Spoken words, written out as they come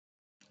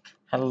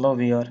Hello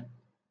viewer,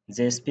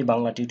 JSP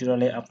Bangla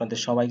টিউটোরিয়ালে আপনাদের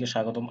সবাইকে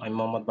স্বাগতম। আমি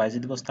মোহাম্মদ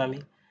বাইজিদ বোস্তামি।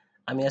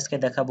 আমি আজকে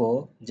দেখাবো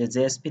যে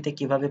জেএসপিতে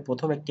কিভাবে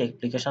প্রথম একটি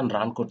অ্যাপ্লিকেশন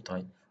রান করতে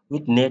হয়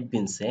উইথ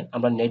নেটবিনসে।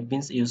 আমরা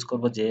নেটবিনস ইউজ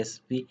করব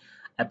জেএসপি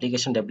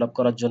অ্যাপ্লিকেশন ডেভেলপ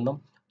করার জন্য।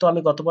 তো আমি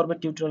গত পর্বের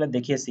টিউটোরিয়ালে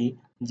দেখিয়েছি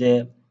যে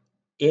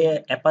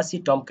অ্যাপাচি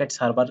টমক্যাট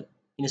সার্ভার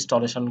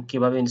ইনস্টলেশন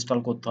কিভাবে ইনস্টল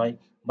করতে হয়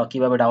বা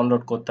কিভাবে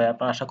ডাউনলোড করতে হয়।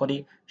 আপনারা আশা করি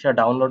সেটা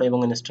ডাউনলোড এবং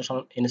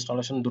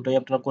ইনস্টলেশন দুটোই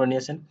আপনারা করে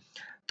নিয়েছেন।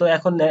 তো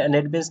এখন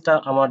নেটবিনসটা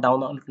আমার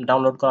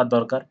ডাউনলোড করার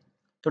দরকার।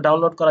 তো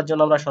ডাউনলোড করার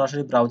জন্য আমরা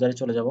সরাসরি ব্রাউজারে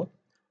চলে যাব।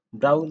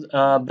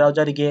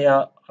 ব্রাউজারে গিয়ে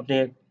আপনি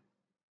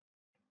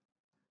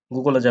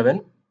গুগলে যাবেন।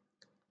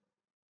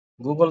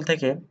 গুগল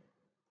থেকে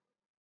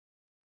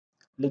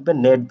লিখবেন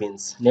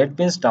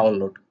নেটবিনস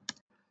ডাউনলোড।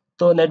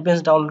 তো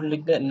নেটবিনস ডাউনলোড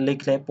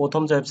লিখলে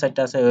প্রথম যে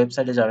ওয়েবসাইটটা আছে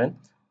ওয়েবসাইটে যাবেন।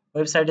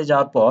 ওয়েবসাইটে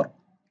যাওয়ার পর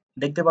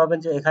দেখতে পাবেন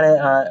যে এখানে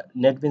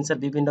নেটবিনসের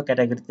বিভিন্ন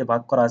ক্যাটাগরিতে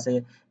ভাগ করা আছে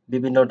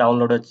বিভিন্ন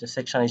ডাউনলোডের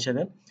সেকশন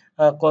হিসেবে।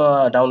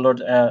 ডাউনলোড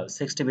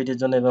 60 বিটের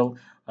জন্য এবং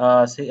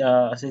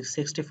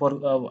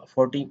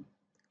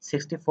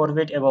 64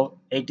 বিট এবং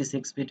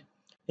 86 বিট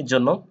এর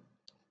জন্য।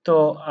 তো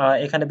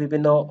এখানে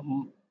বিভিন্ন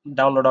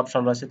ডাউনলোড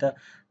অপশন রয়েছে।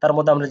 তার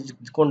মধ্যে আমরা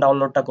কোন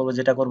ডাউনলোডটা করব,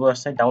 যেটা করব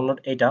হচ্ছে ডাউনলোড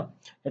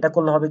এটা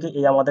করলে হবে কি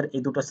আমাদের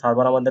এই দুটো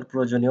সার্ভার আমাদের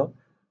প্রয়োজনীয়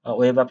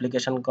ওয়েব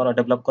অ্যাপ্লিকেশন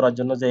ডেভেলপ করার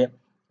জন্য, যে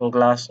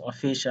glass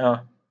fish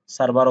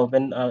server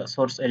open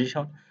source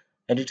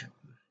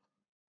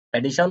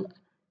addition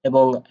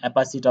এবং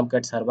অ্যাপাচি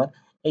টমক্যাট সার্ভার,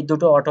 এই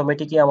দুটো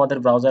অটোমেটিকই আমাদের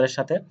ব্রাউজারের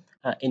সাথে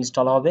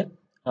ইনস্টল হবে।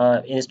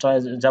 ইনস্টল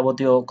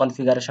যাবতীয়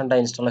কনফিগারেশনটা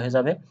ইনস্টল হয়ে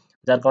যাবে,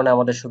 যার কারণে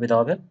আমাদের সুবিধা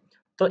হবে।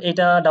 তো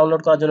এটা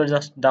ডাউনলোড করার জন্য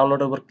জাস্ট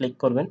ডাউনলোডের উপর ক্লিক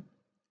করবেন।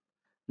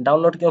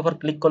 ডাউনলোডের উপর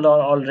ক্লিক করলে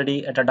অলরেডি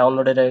এটা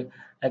ডাউনলোডের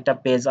একটা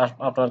পেজ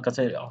আপনার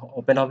কাছে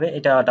ওপেন হবে।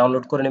 এটা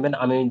ডাউনলোড করে নেবেন।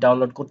 আমি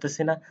ডাউনলোড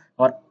করতেছি না,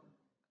 আমার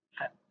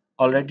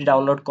অলরেডি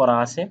ডাউনলোড করা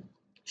আছে,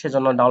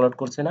 সেজন্য ডাউনলোড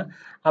করছি না।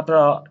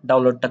 আপনারা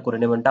ডাউনলোডটা করে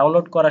নেবেন।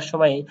 ডাউনলোড করার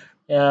সময়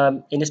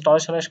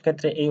ইনস্টলেশনের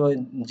ক্ষেত্রে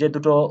যে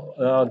দুটো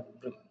আহ,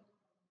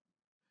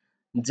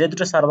 যে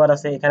দুটো সার্ভার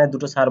আছে এখানে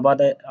দুটো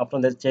সার্ভারে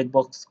আপনাদের চেক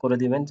বক্স করে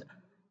দিবেন,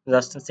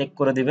 জাস্ট চেক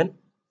করে দিবেন।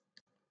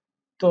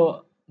 তো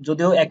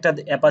যদিও একটা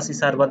অ্যাপাচি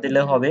সার্ভার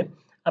দিলে হবে,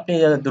 আপনি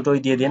দুটোই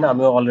দিয়ে দিন।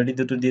 আমিও অলরেডি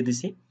দুটো দিয়ে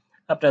দিছি,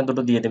 আপনারা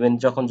দুটো দিয়ে দেবেন,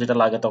 যখন যেটা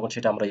লাগে তখন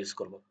সেটা আমরা ইউজ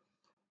করব।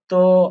 তো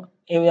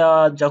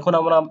যখন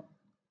আমরা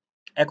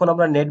এখন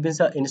আমরা নেটবিনস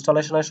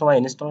ইনস্টলেশনের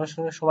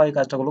সময় এই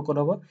কাজটাগুলো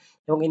করব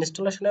এবং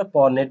ইনস্টলেশনের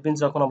পর নেটবিনস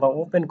যখন আমরা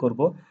ওপেন করব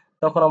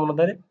তখন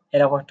আমাদের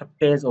এরকম একটা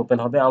পেজ ওপেন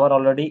হবে। আমার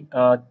অলরেডি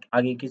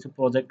আগে কিছু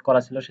প্রজেক্ট করা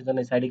ছিল, সেজন্য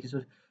এই সাইডে কিছু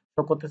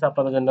শো করতেছে।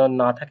 আপনাদের জন্য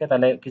না থাকে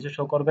তাহলে কিছু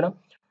শো করবে না।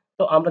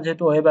 তো আমরা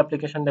যেহেতু ওয়েব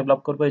অ্যাপ্লিকেশন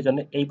ডেভেলপ করব এই জন্য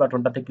এই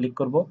বাটনটাতে ক্লিক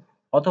করব,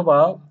 অথবা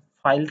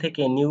ফাইল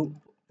থেকে নিউ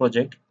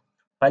প্রজেক্ট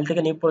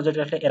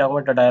আসলে এরকম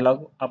একটা ডায়ালগ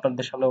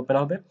আপনাদের সামনে ওপেন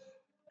হবে।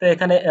 তো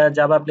এখানে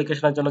জাভা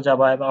অ্যাপ্লিকেশনের জন্য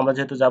আমরা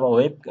যেহেতু জাভা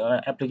ওয়েব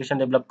অ্যাপ্লিকেশন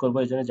ডেভেলপ করব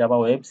এই জন্য জাভা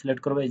ওয়েব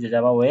সিলেক্ট করব। এই যে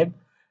জাভা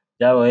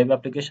ওয়েব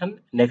অ্যাপ্লিকেশন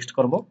নেক্সট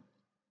করব।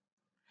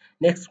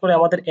 নেক্সট করে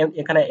আমাদের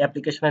এখানে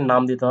অ্যাপ্লিকেশনের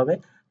নাম দিতে হবে।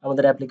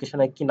 আমাদের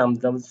অ্যাপ্লিকেশনে কি নাম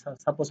দিলাম,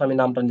 সাপোজ আমি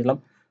নামটা নিলাম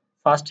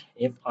ফার্স্ট,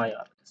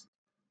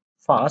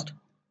 ফার্স্ট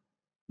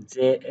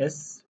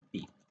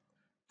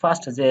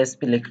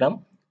জেএসপি। লিখলাম।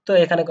 তো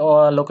এখানে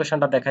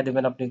লোকেশনটা দেখাই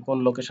দিবেন, আপনি কোন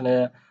লোকেশনে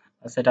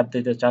সেটআপ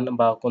দিতে চান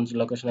বা কোন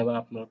লোকেশনে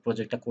আপনার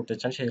প্রজেক্টটা করতে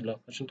চান সেই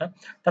লোকেশনটা।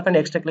 তারপর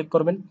নেক্সটে ক্লিক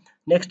করবেন।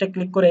 নেক্সটে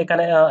ক্লিক করে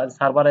এখানে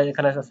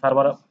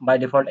সার্ভার বাই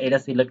ডিফল্ট এটা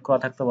সিলেক্ট করা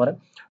থাকতে পারে।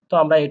 তো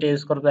আমরা এটা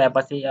ইউজ করব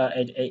অ্যাপাচি,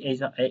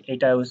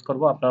 এইটা ইউজ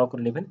করব, আপনারাও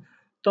করে নেবেন।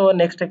 তো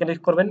নেক্সটে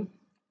ক্লিক করবেন।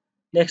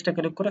 নেক্সটে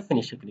ক্লিক করে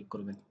ফিনিশে ক্লিক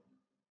করবেন।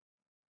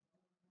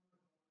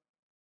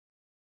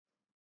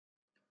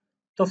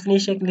 তো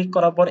ফিনিশে ক্লিক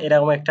করার পর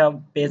এরকম একটা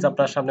পেজ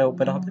আপনার সামনে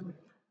ওপেন হবে।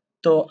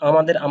 তো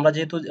আমরা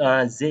যেহেতু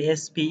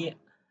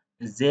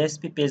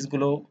জেএসপি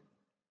পেজগুলো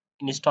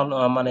ইনস্টল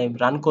মানে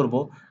রান করব,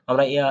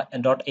 আমরা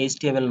ডট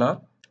এইচটিএমএল না,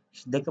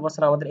 দেখতে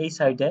পাচ্ছেন আমাদের এই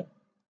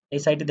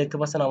সাইটে দেখতে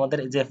পাচ্ছেন আমাদের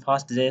যে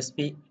ফার্স্ট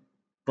জেএসপি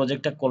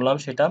প্রজেক্টটা করলাম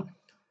সেটা।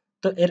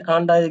 তো এর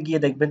আন্ডারে গিয়ে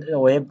দেখবেন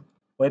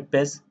ওয়েব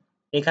পেজ,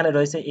 এখানে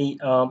রয়েছে এই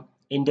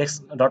ইন্ডেক্স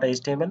ডট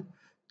এইচটিএমএল।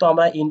 তো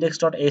আমরা ইন্ডেক্স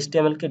ডট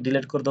এইচটিএমএল কে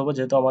ডিলিট করে দেবো,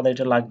 যেহেতু আমাদের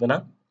এটা লাগবে না।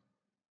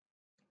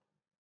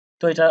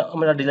 তো এটা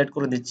আমরা ডিলিট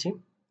করে দিচ্ছি।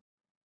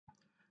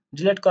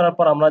 ডিলিট করার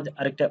পর আমরা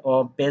আরেকটা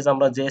পেজ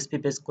আমরা জেএসপি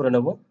পেজ করে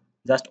নেব।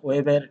 জাস্ট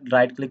ওয়েবের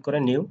রাইট ক্লিক করে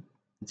নিউ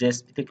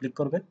জেএসপি তে ক্লিক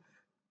করবেন।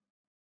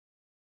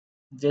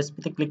 জেএসপি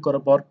তে ক্লিক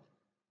করার পর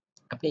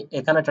আপনি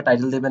এখানে একটা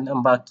টাইটেল দিবেন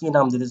বা কি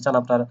নাম দিতে চান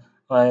আপনার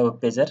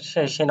পেজের,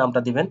 সেই নামটা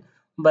দিবেন।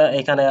 বা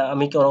এখানে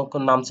আমি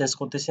কোন নাম চেঞ্জ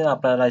করতেছি না,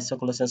 আপনারা ইচ্ছা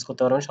করলে চেঞ্জ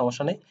করতে পারবেন,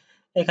 সমস্যা নেই।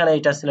 এখানে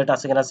এটা সিলেক্ট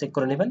আছে কিনা চেক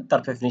করে নেবেন,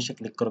 তারপর ফিনিশে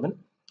ক্লিক করবেন।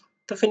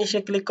 তো ফিনিশে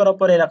ক্লিক করার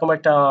পরে এরকম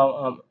একটা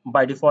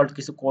বাই ডিফল্ট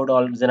কিছু কোড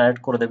জেনারেট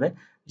করে দেবে,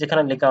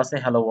 যেখানে লেখা আছে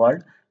হ্যালো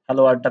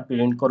ওয়ার্ল্ডটা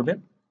প্রিন্ট করবে।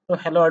 তো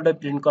হ্যালো ওয়ার্ল্ডটা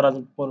প্রিন্ট করার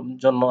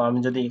জন্য আমি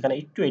যদি এখানে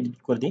একটু এডিট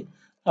করে দিই,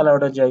 হ্যালো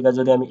ওয়ার্ল্ডের জায়গায়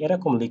যদি আমি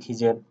এরকম লিখি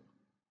যে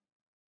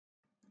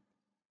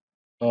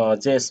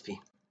জেএসপি,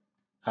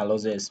 হ্যালো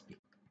জেএসপি,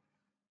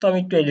 তো আমি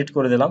একটু এডিট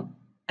করে দিলাম।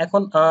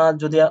 এখন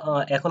যদি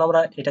এখন আমরা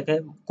এটাকে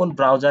কোন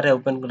ব্রাউজারে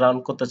ওপেন রান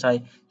করতে চাই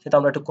সেটা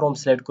আমরা একটু ক্রোম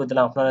সিলেক্ট করে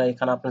দিলাম। আপনারা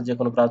এখানে আপনার যে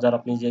কোনো ব্রাউজার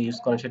আপনি যে ইউজ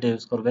করেন সেটা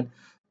ইউজ করবেন।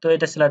 তো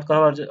এটা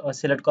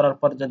সিলেক্ট করার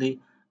পর যদি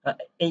আহ,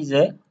 এই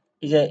যে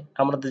এই যে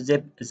আমাদের যে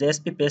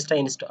জেএসপি পেজটা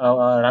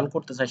রান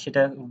করতে চাই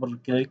সেটার উপর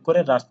ক্লিক করে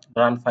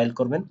রান ফাইল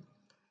করবেন।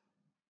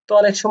 তো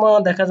অনেক সময়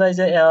দেখা যায়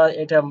যে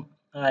এটা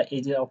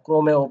এই যে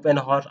ক্রোমে ওপেন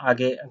হওয়ার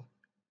আগে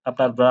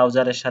আপনার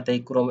ব্রাউজারের সাথে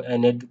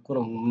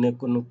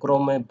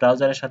ক্রোমে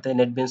ব্রাউজারের সাথে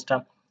নেটবিনসটা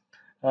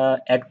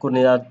অ্যাড করে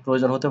নেওয়ার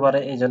প্রয়োজন হতে পারে।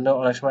 এই জন্য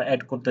অনেক সময়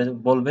অ্যাড করতে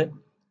বলবে।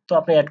 তো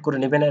আপনি অ্যাড করে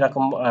নেবেন,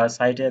 এরকম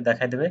সাইটে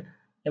দেখাই দেবে।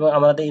 এবং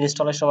আমাদের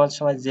ইনস্টলের সময়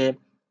সময় যে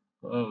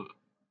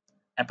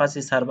অ্যাপাচি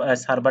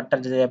সার্ভারটার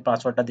যে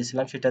পাসওয়ার্ডটা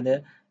দিয়েছিলাম সেটা দিয়ে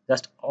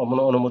জাস্ট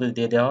অনুমতি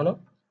দিয়ে দেওয়া হলো।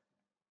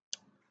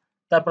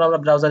 তারপর আমরা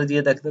ব্রাউজারে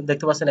দিয়ে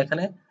দেখতে পাচ্ছেন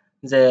এখানে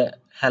যে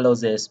হ্যালো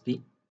জেএসপি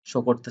শো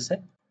করতেছে।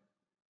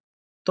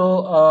 তো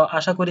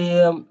আশা করি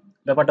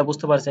ব্যাপারটা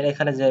বুঝতে পারছেন।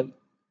 এখানে যে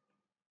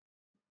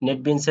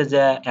নেটবিনসের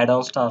যে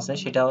অ্যাড-অনসটা আছে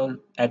সেটাও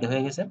অ্যাড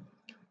হয়ে গেছে।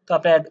 তো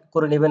আপনি অ্যাড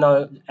করে নেবেন,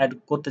 অ্যাড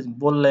করতে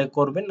বললে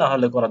করবেন, না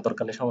হলে করার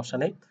দরকার নেই, সমস্যা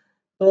নেই।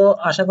 তো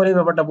আশা করি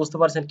ব্যাপারটা বুঝতে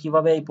পারছেন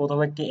কিভাবে এই প্রথম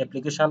একটি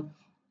অ্যাপ্লিকেশন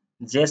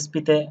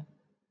জেএসপিতে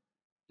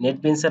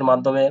নেটবিনস এর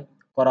মাধ্যমে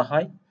করা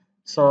হয়।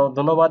 সো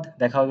ধন্যবাদ,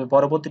 দেখা হবে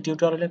পরবর্তী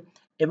টিউটোরিয়ালে।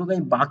 এবং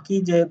এই বাকি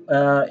যে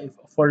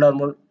ফোল্ডার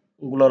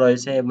গুলো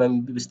রয়েছে এবং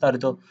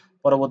বিস্তারিত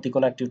পরবর্তী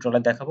কোনো এক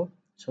টিউটোরিয়ালে দেখাবো।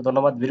 সো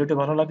ধন্যবাদ। ভিডিওটি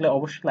ভালো লাগলে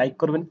অবশ্যই লাইক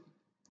করবেন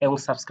এবং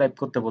সাবস্ক্রাইব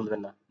করতে ভুলবেন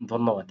না।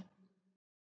 ধন্যবাদ।